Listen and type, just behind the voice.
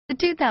The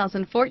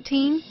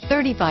 2014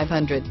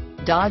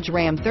 3500. Dodge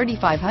Ram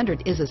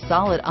 3500 is a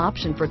solid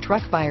option for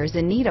truck buyers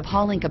in need of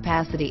hauling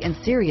capacity and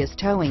serious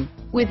towing.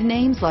 With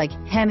names like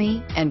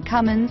Hemi and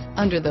Cummins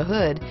under the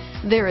hood,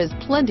 there is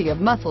plenty of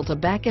muscle to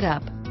back it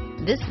up.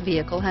 This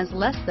vehicle has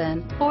less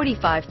than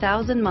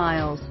 45,000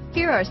 miles.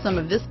 Here are some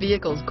of this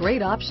vehicle's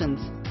great options: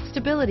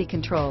 stability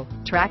control,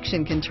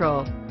 traction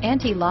control,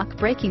 anti-lock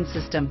braking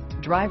system,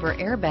 driver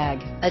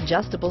airbag,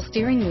 adjustable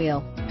steering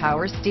wheel,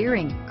 power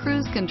steering,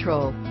 cruise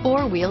control,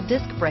 four-wheel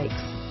disc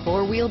brakes,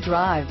 four-wheel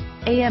drive,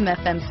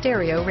 AM/FM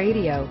stereo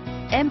radio,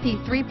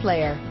 MP3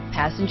 player,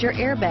 passenger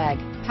airbag,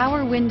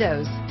 power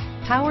windows,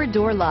 power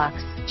door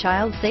locks,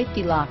 child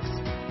safety locks,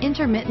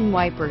 intermittent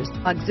wipers,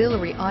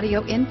 auxiliary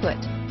audio input,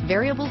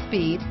 variable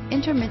speed,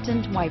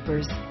 intermittent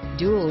wipers,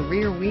 dual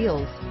rear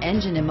wheels,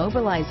 engine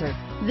immobilizer.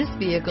 This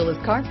vehicle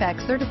is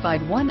Carfax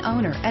certified one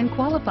owner and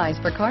qualifies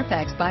for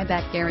Carfax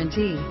buyback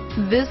guarantee.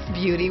 This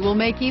beauty will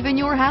make even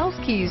your house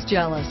keys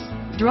jealous.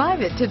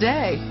 Drive it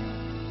today.